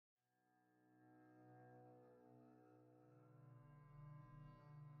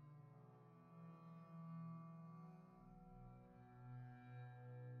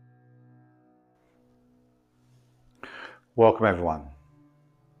Welcome everyone.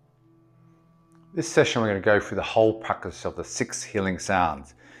 This session we're going to go through the whole practice of the 6 healing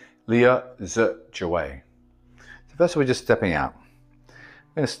sounds, Liu Zi Jue. So first we're just stepping out.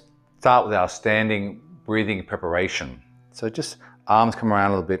 We're going to start with our standing breathing preparation. So just arms come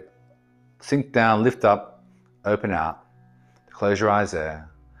around a little bit, sink down, lift up, open out. Close your eyes there.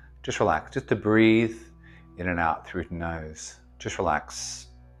 Just relax, just to breathe in and out through the nose. Just relax.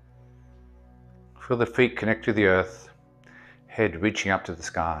 Feel the feet connect to the earth, head reaching up to the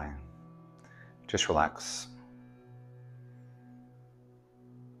sky. Just relax.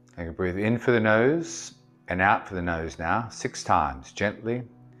 You can breathe in for the nose and out for the nose now, 6 times, gently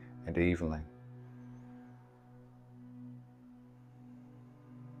and evenly.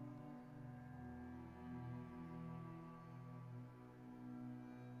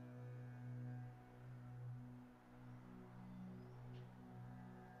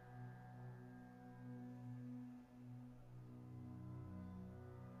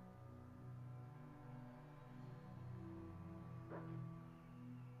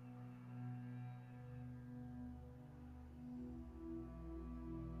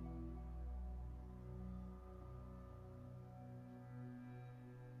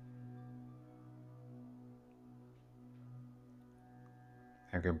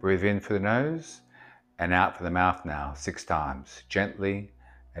 You can breathe in for the nose and out for the mouth now, 6 times, gently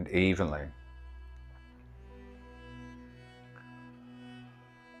and evenly.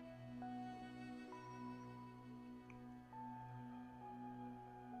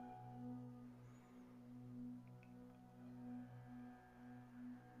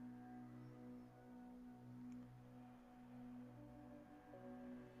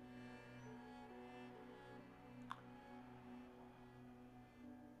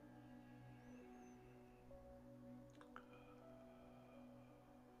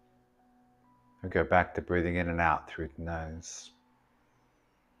 We go back to breathing in and out through the nose.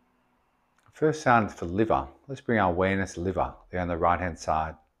 First sound is for liver. Let's bring our awareness to liver, there on the right hand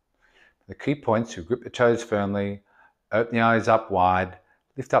side. The key points, you grip the toes firmly, open the eyes up wide,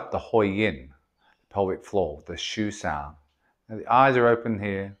 lift up the Hunyuan, the pelvic floor, the shu sound. Now the eyes are open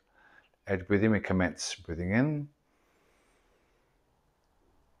here. As you breathe in, we commence breathing in.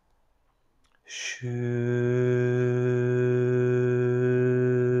 Shu.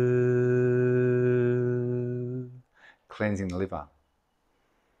 Cleansing the liver.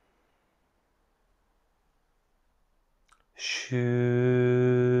 Shu.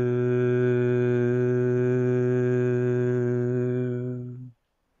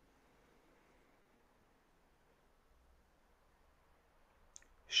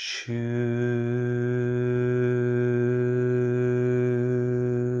 Shu.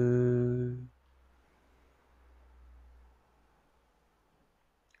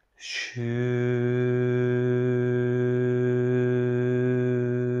 Shu.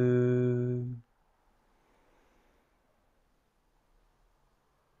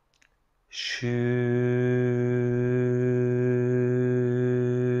 Shu.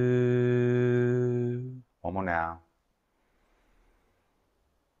 One more now.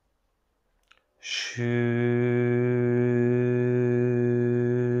 Shu.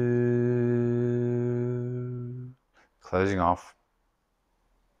 Closing off.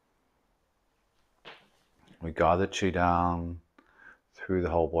 We guide the chi down through the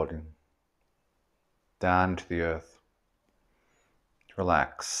whole body, down to the earth.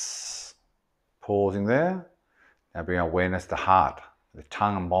 Relax. Pausing there. Now bring awareness to the heart, the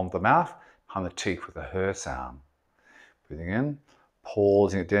tongue and bottom of the mouth, behind the teeth with a her sound. Breathing in,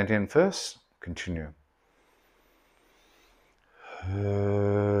 pausing it down to the end first. Continue.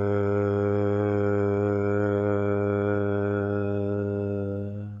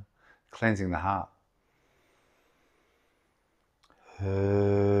 Cleansing the heart.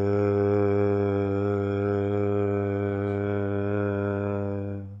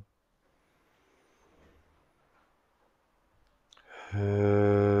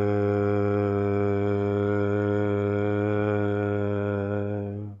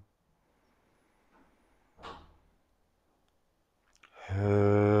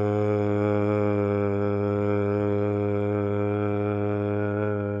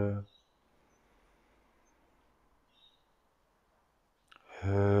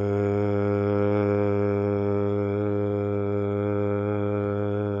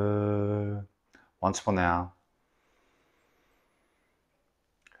 Once more now.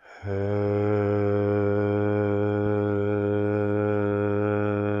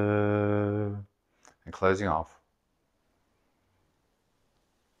 And closing off.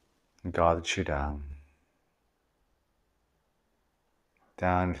 And guide the chi down.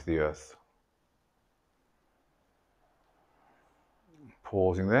 Down to the earth.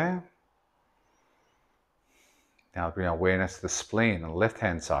 Pausing there. Now bring our awareness to the spleen on the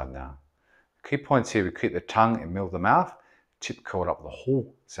left-hand side now. Key points here, we keep the tongue in the middle of the mouth, tip curled up with the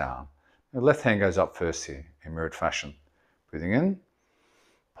whole sound. The left hand goes up first here in mirrored fashion. Breathing in,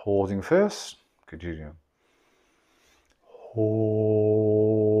 pausing first, continue. Hold.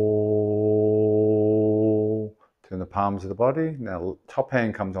 Turn the palms of the body. Now top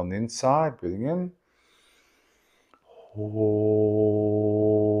hand comes on the inside, breathing in. Hold.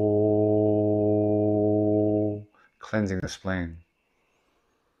 Cleansing the spleen.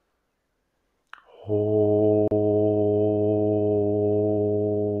 Hold.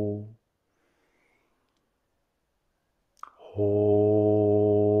 Hold.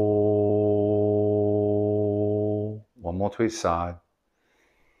 One more to each side.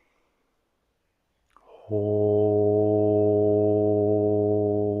 Hold.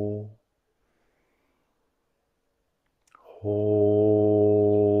 Hold.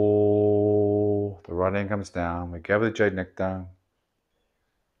 The right hand comes down. We gather the jade nectar.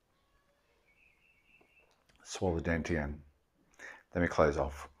 Swallow the dantian. Then we close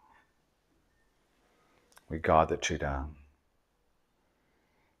off. We guide the chi down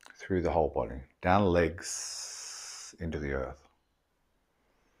through the whole body, down the legs into the earth.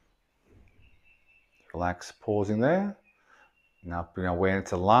 Relax, pausing there. Now bring our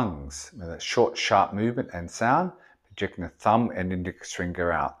awareness to lungs. Now that short, sharp movement and sound, projecting the thumb and index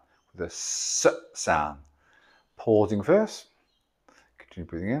finger out with a s sound. Pausing first. Continue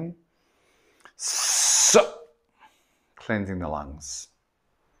breathing in. S. Cleansing the lungs.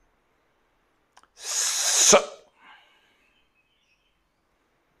 S.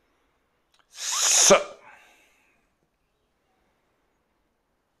 S.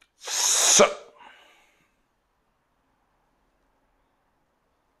 S.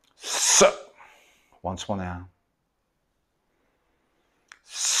 S. Once more now.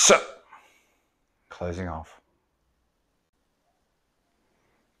 S. Closing off.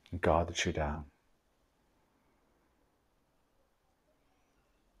 And guide the chi down.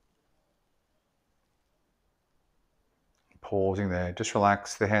 Pausing there, just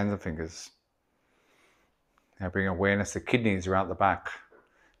relax the hands and fingers. Now bring awareness to the kidneys around the back.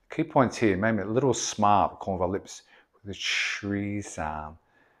 Key points here, maybe a little smile at the corner of our lips with a shri sound.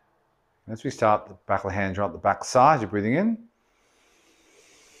 And as we start, the back of the hands right at the back side, you're breathing in.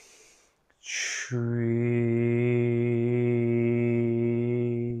 Shri.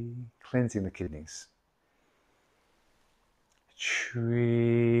 Cleansing the kidneys.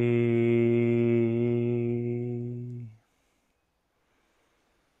 Shri.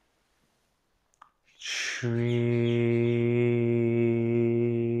 Shri.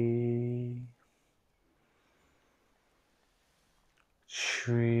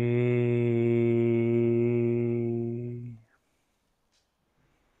 Shri.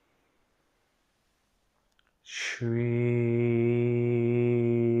 Shri.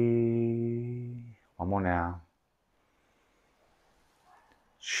 One more now.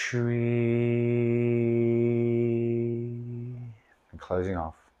 Shri. And closing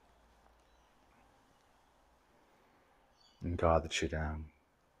off. And guide the chi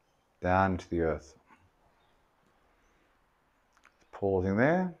down to the earth. Pausing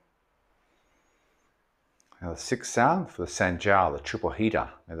there. Now the sixth sound for the San Jiao, the triple heater.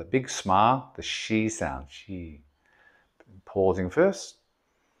 Now the big smile, the shi sound, shi. Pausing first.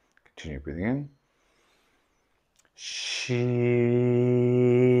 Continue breathing in. Shi.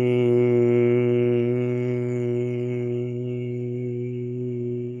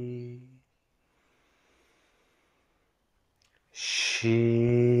 Shi.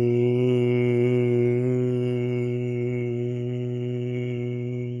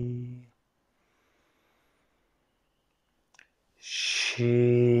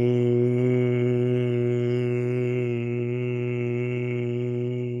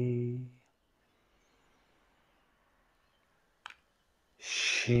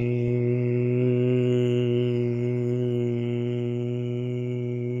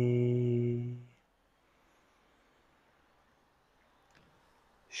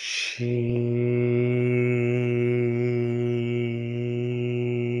 Shi.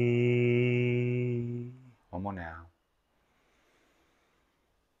 One more now.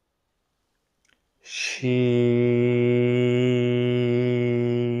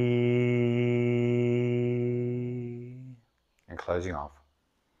 And closing off.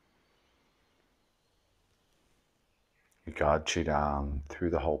 You guide chi down through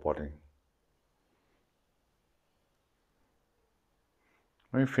the whole body.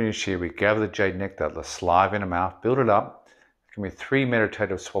 When we finish here, we gather the jade nectar, the saliva in the mouth, build it up. It can be 3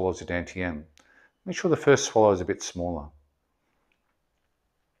 meditative swallows of dantian. Make sure the first swallow is a bit smaller.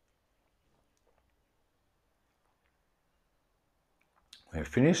 When you're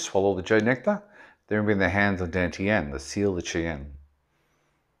finished, swallow the Zhou nectar, then bring the hands on Dantian, the seal the Qigong.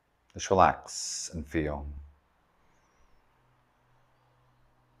 Just relax and feel.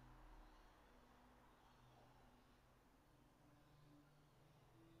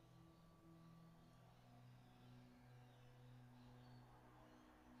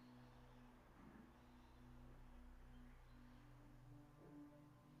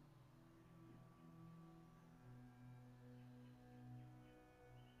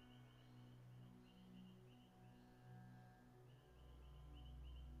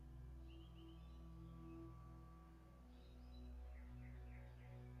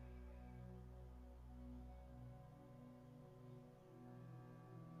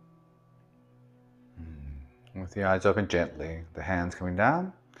 With the eyes open gently, the hands coming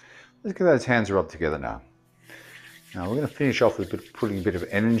down. Let's get those hands rubbed together now. Now we're going to finish off with putting a bit of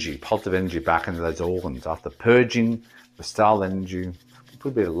energy, positive energy back into those organs. After purging the stale energy, put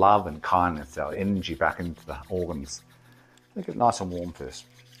a bit of love and kindness, our energy back into the organs. Make it nice and warm first.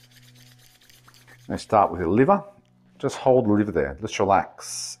 Now start with the liver. Just hold the liver there. Just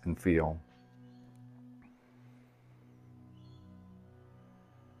relax and feel.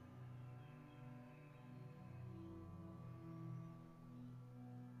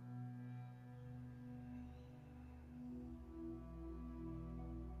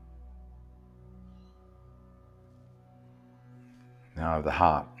 Now the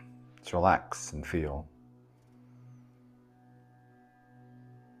heart. Just relax and feel.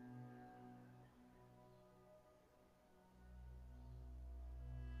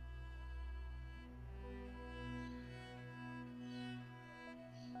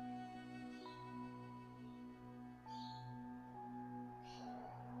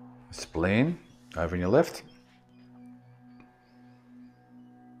 Spleen, over in your left.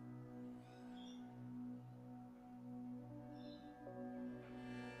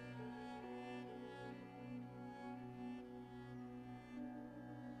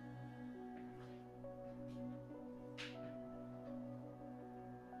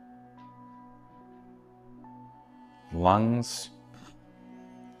 Lungs.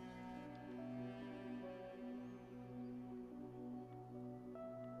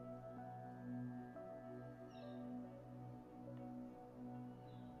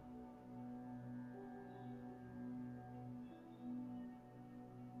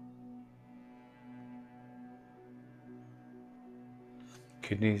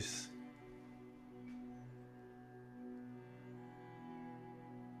 Kidneys.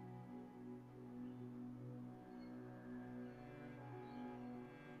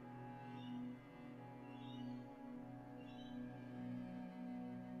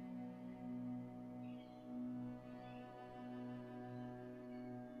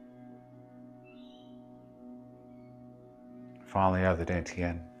 Finally over the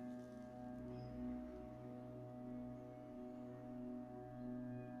Dantian.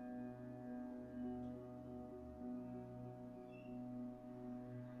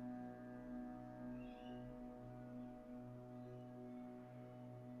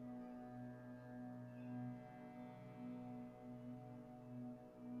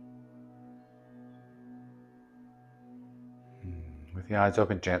 With the eyes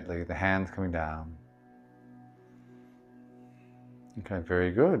open gently, the hands coming down. Okay,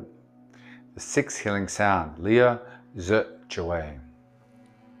 very good. The sixth healing sound, Liu Zi Jue.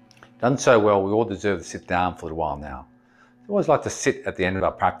 Done so well, we all deserve to sit down for a little while now. I always like to sit at the end of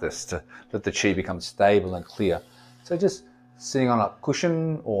our practice to let the chi become stable and clear. So just sitting on a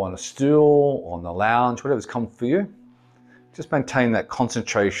cushion or on a stool or on the lounge, whatever's comfortable for you. Just maintain that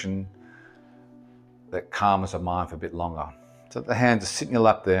concentration, that calmness of mind for a bit longer. So the hands are sitting in your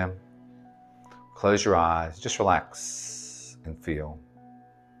lap there. Close your eyes, just relax and feel.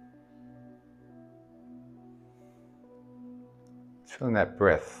 Feeling that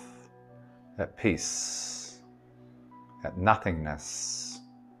breath, that peace, that nothingness,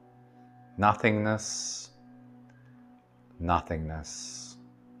 nothingness, nothingness.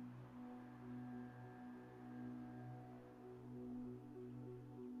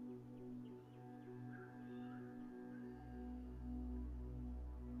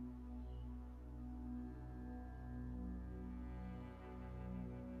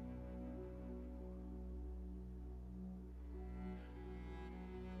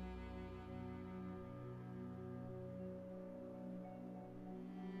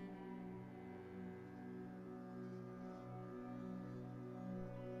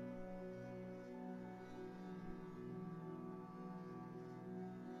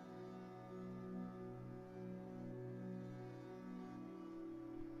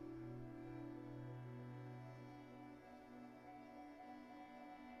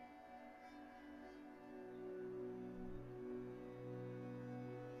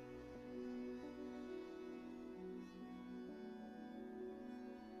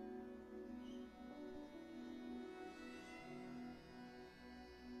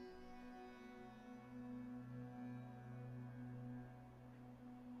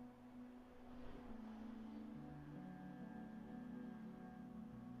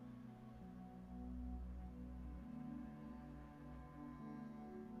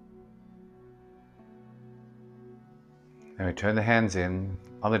 Then we turn the hands in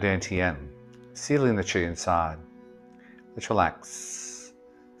on the Dantian, sealing the qi inside. Let's relax.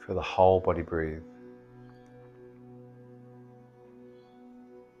 Feel the whole body breathe.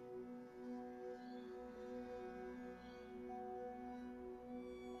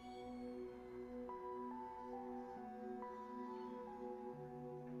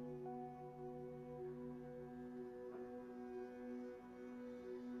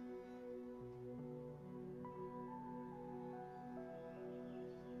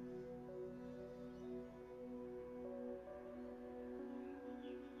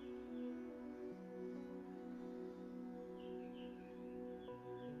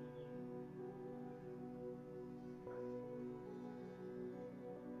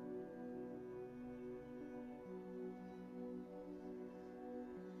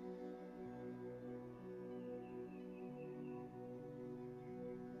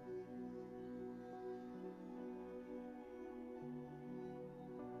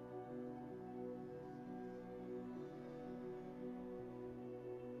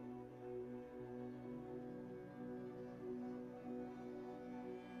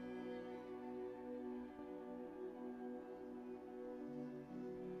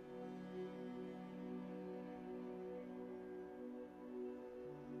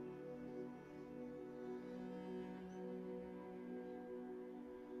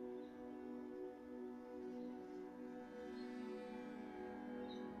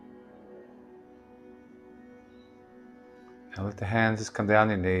 Now let the hands just come down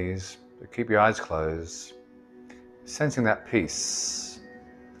your knees, but keep your eyes closed, sensing that peace,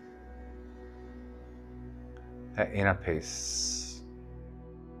 that inner peace.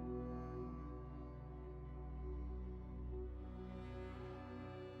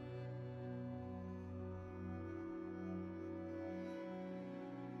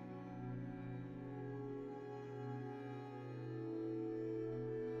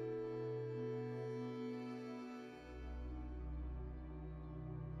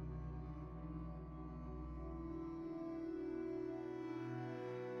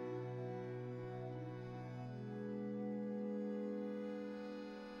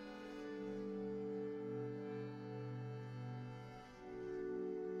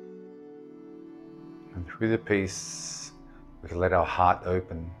 And through the peace, we can let our heart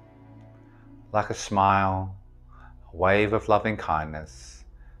open, like a smile, a wave of loving kindness,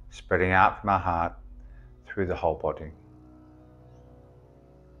 spreading out from our heart through the whole body.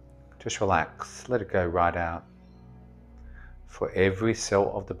 Just relax, let it go right out. For every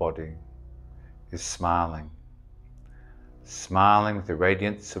cell of the body is smiling, smiling with the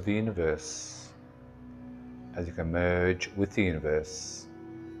radiance of the universe as you can merge with the universe,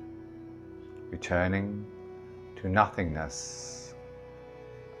 returning to nothingness,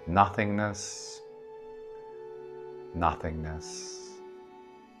 nothingness, nothingness.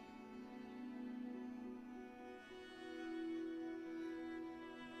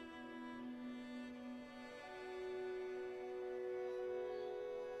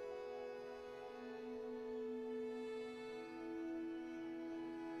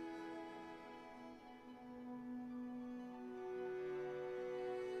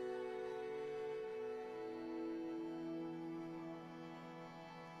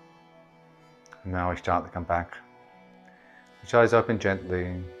 Now we start to come back. Each eyes open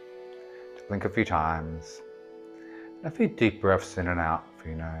gently, to blink a few times. And a few deep breaths in and out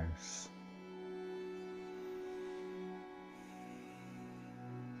through your nose.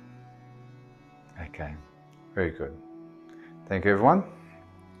 Okay, very good. Thank you everyone.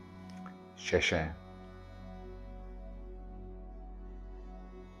 Share.